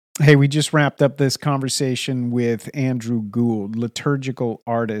Hey, we just wrapped up this conversation with Andrew Gould, liturgical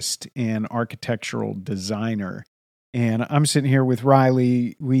artist and architectural designer. And I'm sitting here with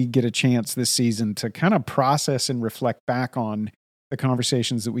Riley. We get a chance this season to kind of process and reflect back on the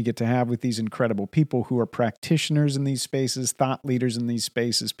conversations that we get to have with these incredible people who are practitioners in these spaces, thought leaders in these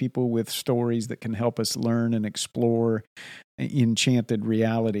spaces, people with stories that can help us learn and explore enchanted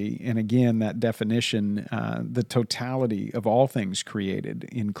reality. And again, that definition, the totality of all things created,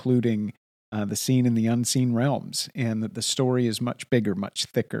 including the seen and the unseen realms, and that the story is much bigger, much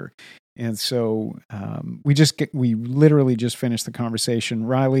thicker. And so we literally just finished the conversation.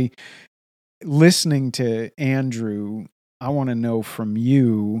 Riley, listening to Andrew, I want to know from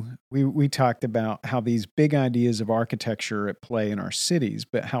you, we talked about how these big ideas of architecture at play in our cities,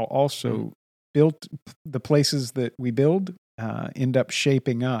 but how also built the places that we build end up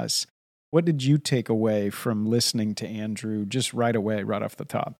shaping us. What did you take away from listening to Andrew just right away, right off the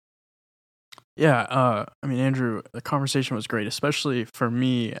top? Yeah, Andrew, the conversation was great, especially for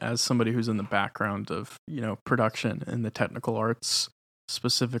me as somebody who's in the background of, production in the technical arts,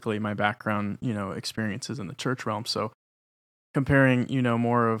 specifically my background, experiences in the church realm. So comparing,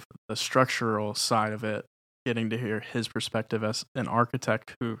 more of the structural side of it, getting to hear his perspective as an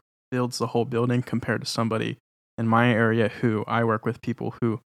architect who builds the whole building compared to somebody in my area who I work with people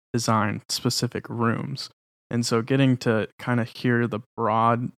who design specific rooms. And so getting to kind of hear the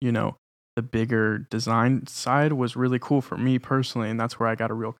broad, the bigger design side was really cool for me personally, and that's where I got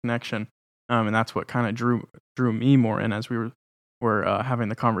a real connection. And that's what kind of drew me more in as we were having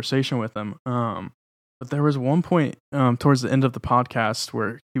the conversation with him. But there was one point towards the end of the podcast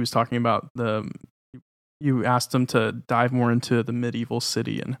where he was talking about you asked him to dive more into the medieval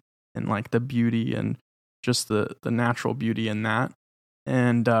city and like the beauty and just the natural beauty in that.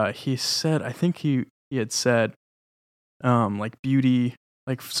 And he said, I think he had said, like beauty,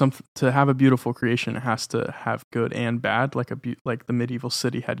 like to have a beautiful creation, it has to have good and bad. Like like the medieval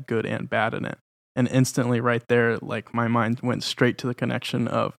city had good and bad in it. And instantly, right there, like my mind went straight to the connection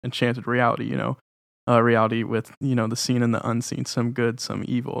of enchanted reality. Reality with the seen and the unseen, some good, some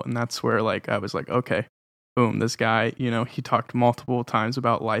evil, and that's where like I was like, okay, boom, this guy, he talked multiple times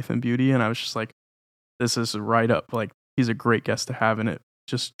about life and beauty, and I was just like, this is right up, like he's a great guest to have, and it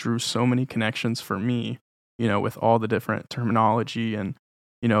just drew so many connections for me, with all the different terminology and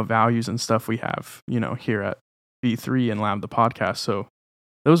values and stuff we have, here at V3 and Lab the podcast. So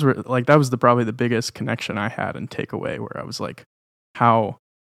those were like that was probably the biggest connection I had and takeaway, where I was like, how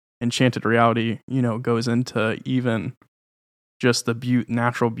enchanted reality, goes into even just the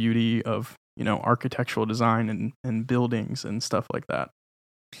natural beauty of, architectural design and buildings and stuff like that.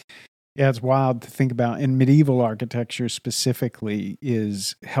 Yeah, it's wild to think about. And medieval architecture specifically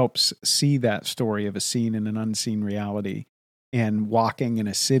helps see that story of a seen and an unseen reality, and walking in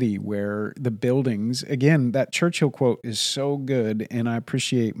a city where the buildings, again, that Churchill quote is so good. And I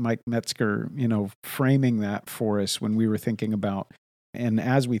appreciate Mike Metzger, framing that for us when we were thinking about, and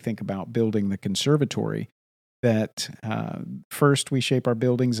as we think about building the conservatory, that first we shape our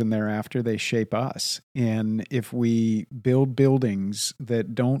buildings and thereafter they shape us. And if we build buildings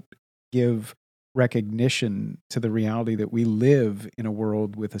that don't give recognition to the reality that we live in a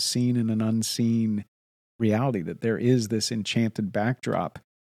world with a seen and an unseen reality, that there is this enchanted backdrop,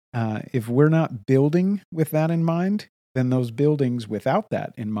 if we're not building with that in mind, then those buildings without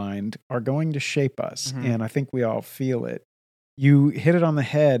that in mind are going to shape us. Mm-hmm. And I think we all feel it. You hit it on the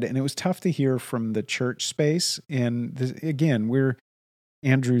head, and it was tough to hear from the church space. And again,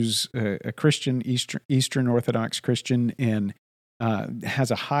 Andrew's a Christian, Eastern Orthodox Christian, and has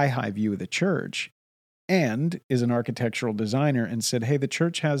a high view of the church, and is an architectural designer, and said, hey, the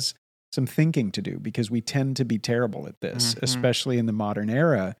church has some thinking to do because we tend to be terrible at this, mm-hmm. especially in the modern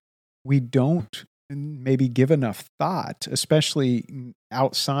era. We don't maybe give enough thought, especially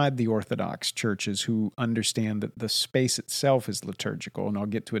outside the Orthodox churches who understand that the space itself is liturgical. And I'll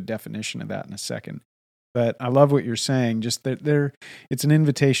get to a definition of that in a second. But I love what you're saying, just that it's an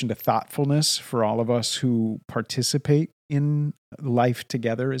invitation to thoughtfulness for all of us who participate in life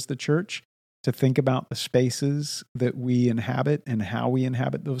together as the church, to think about the spaces that we inhabit and how we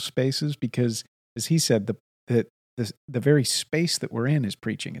inhabit those spaces. Because as he said, the very space that we're in is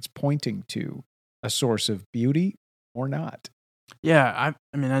preaching. It's pointing to a source of beauty or not. Yeah,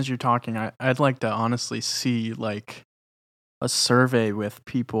 I mean, as you're talking, I'd like to honestly see like a survey with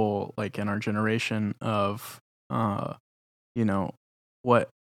people like in our generation of, what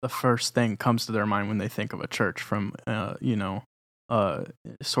the first thing comes to their mind when they think of a church from,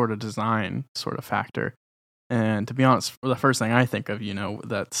 sort of design sort of factor. And to be honest, the first thing I think of,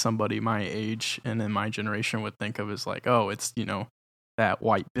 that somebody my age and in my generation would think of is like, oh, it's, that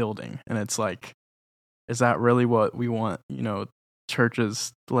white building. And it's like, is that really what we want,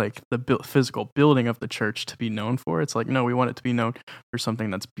 churches, like the physical building of the church, to be known for? It's like, no, we want it to be known for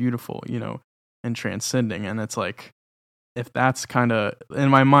something that's beautiful, and transcending. And it's like, if that's kind of, in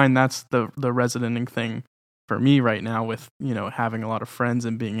my mind, that's the resonating thing for me right now with, having a lot of friends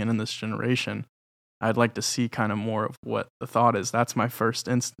and being in this generation. I'd like to see kind of more of what the thought is. That's my first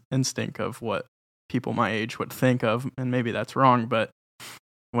instinct of what people my age would think of, and maybe that's wrong, but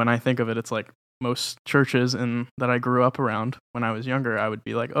when I think of it, it's like most churches that I grew up around when I was younger, I would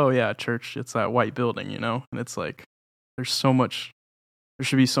be like, oh yeah, church, it's that white building, and it's like, there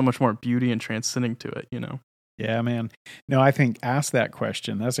should be so much more beauty and transcending to it, Yeah, man. No, I think ask that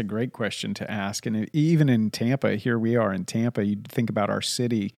question. That's a great question to ask. And even in Tampa, here we are in Tampa, you think about our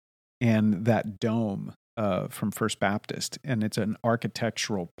city and that dome from First Baptist, and it's an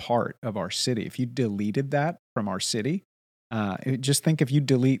architectural part of our city. If you deleted that from our city, just think if you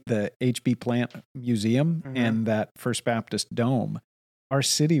delete the H.B. Plant Museum and that First Baptist dome, our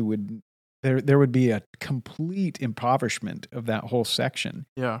city there would be a complete impoverishment of that whole section.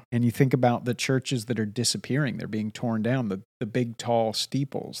 Yeah. And you think about the churches that are disappearing, they're being torn down, the big tall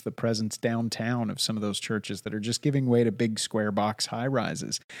steeples, the presence downtown of some of those churches that are just giving way to big square box high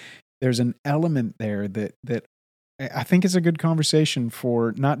rises. There's an element there that I think is a good conversation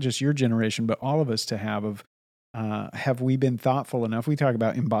for not just your generation, but all of us to have we been thoughtful enough? We talk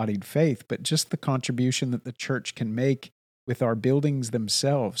about embodied faith, but just the contribution that the church can make with our buildings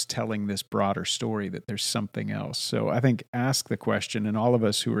themselves, telling this broader story that there's something else. So I think ask the question, and all of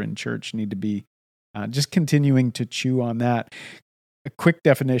us who are in church need to be just continuing to chew on that. A quick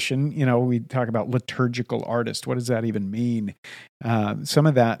definition, we talk about liturgical artist. What does that even mean? Some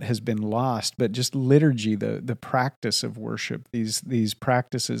of that has been lost, but just liturgy, the practice of worship, these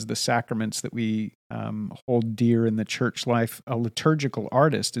practices, the sacraments that we hold dear in the church life. A liturgical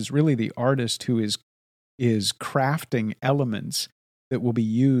artist is really the artist who is crafting elements that will be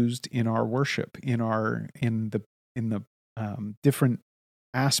used in our worship, in the different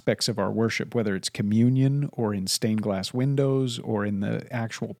aspects of our worship, whether it's communion or in stained glass windows or in the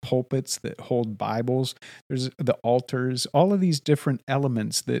actual pulpits that hold Bibles. There's the altars, all of these different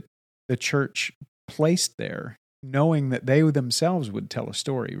elements that the church placed there, knowing that they themselves would tell a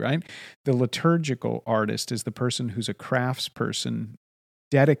story, right? The liturgical artist is the person who's a craftsperson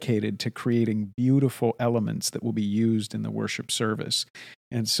dedicated to creating beautiful elements that will be used in the worship service.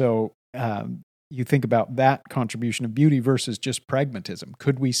 And so, you think about that contribution of beauty versus just pragmatism.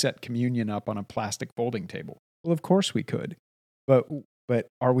 Could we set communion up on a plastic folding table? Well, of course we could. But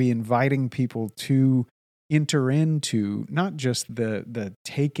are we inviting people to enter into not just the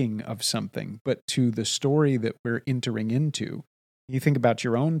taking of something, but to the story that we're entering into? You think about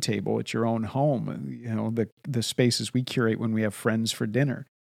your own table at your own home, the spaces we curate when we have friends for dinner.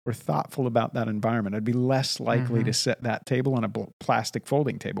 We're thoughtful about that environment. I'd be less likely to set that table on a plastic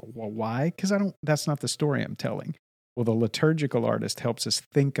folding table. Well, why? Because that's not the story I'm telling. Well, the liturgical artist helps us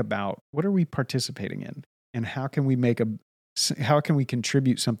think about what are we participating in, and how can we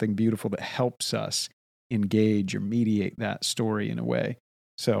contribute something beautiful that helps us engage or mediate that story in a way.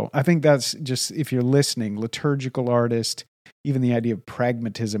 So I think that's just, if you're listening, liturgical artist, even the idea of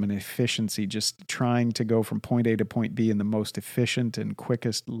pragmatism and efficiency, just trying to go from point A to point B in the most efficient and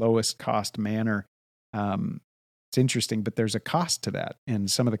quickest, lowest cost manner. It's interesting, but there's a cost to that. And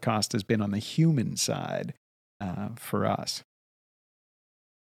some of the cost has been on the human side for us.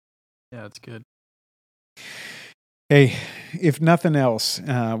 Yeah, it's good. Hey, if nothing else,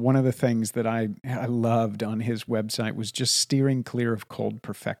 one of the things that I loved on his website was just steering clear of cold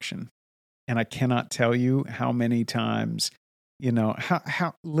perfection. And I cannot tell you how many times,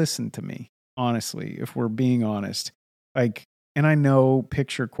 how listen to me, honestly, if we're being honest, and I know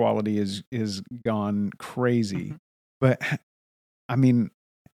picture quality is gone crazy, but I mean,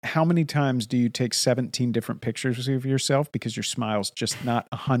 how many times do you take 17 different pictures of yourself because your smile's just not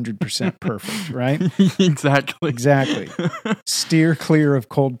 100% perfect, right? Exactly. Steer clear of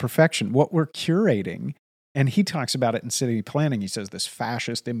cold perfection. What we're curating, and he talks about it in city planning. He says this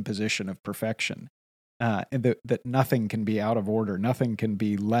fascist imposition of perfection, that nothing can be out of order, nothing can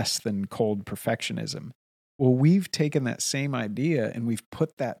be less than cold perfectionism. Well, we've taken that same idea and we've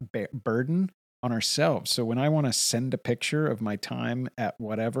put that burden on ourselves. So when I want to send a picture of my time at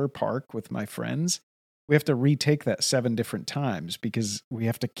whatever park with my friends, we have to retake that 7 different times because we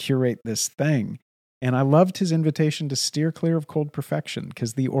have to curate this thing. And I loved his invitation to steer clear of cold perfection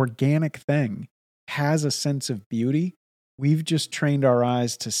because the organic thing has a sense of beauty. We've just trained our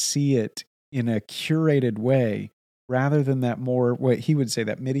eyes to see it in a curated way rather than that more, what he would say,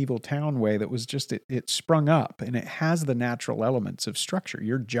 that medieval town way that was just, it sprung up and it has the natural elements of structure.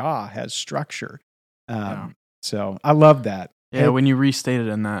 Your jaw has structure. So I love that. Yeah, when you restate it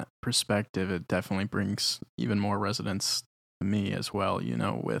in that perspective, it definitely brings even more resonance to me as well,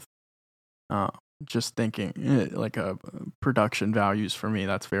 with just thinking like production values for me,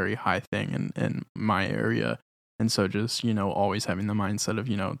 that's very high thing in my area. And so just, always having the mindset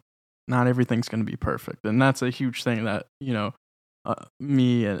of, not everything's going to be perfect. And that's a huge thing that,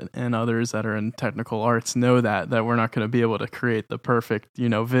 me and others that are in technical arts know that we're not going to be able to create the perfect,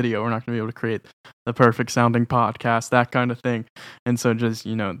 video. We're not going to be able to create the perfect sounding podcast, that kind of thing. And so just,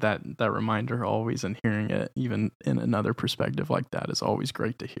 that reminder always, and hearing it even in another perspective like that is always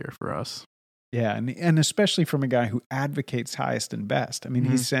great to hear for us. Yeah, and especially from a guy who advocates highest and best. I mean,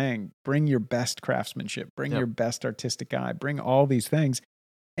 he's saying, bring your best craftsmanship, bring your best artistic eye, bring all these things,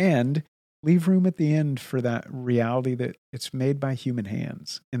 and leave room at the end for that reality that it's made by human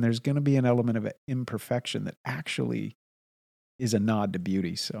hands. And there's going to be an element of imperfection that actually is a nod to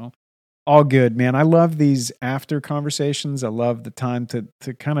beauty. So all good, man. I love these after conversations. I love the time to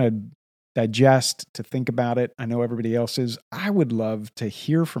kind of digest, to think about it. I know everybody else is. I would love to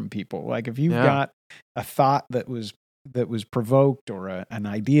hear from people. Like if you've got a thought that was provoked, or an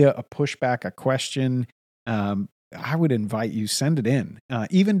idea, a pushback, a question, I would invite you, send it in.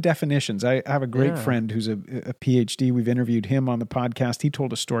 Even definitions. I have a great friend who's a PhD. We've interviewed him on the podcast. He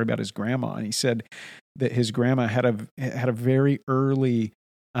told a story about his grandma, and he said that his grandma had a very early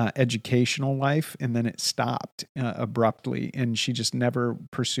educational life, and then it stopped abruptly, and she just never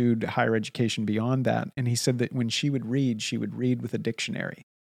pursued higher education beyond that. And he said that when she would read with a dictionary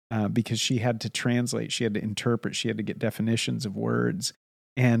because she had to translate, she had to interpret, she had to get definitions of words.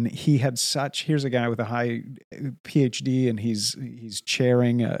 And he had here's a guy with a high PhD, and he's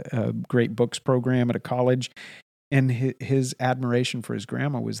chairing a great books program at a college. And his admiration for his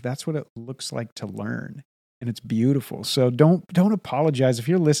grandma was, that's what it looks like to learn. And it's beautiful. So don't apologize. If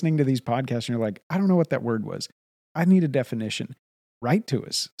you're listening to these podcasts and you're like, I don't know what that word was, I need a definition. Write to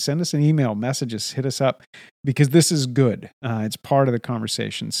us. Send us an email, message us, hit us up, because this is good. It's part of the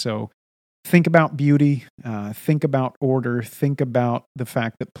conversation. So think about beauty, think about order, think about the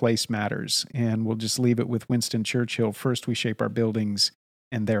fact that place matters. And we'll just leave it with Winston Churchill. First we shape our buildings,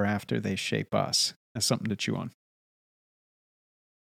 and thereafter they shape us. That's something to chew on.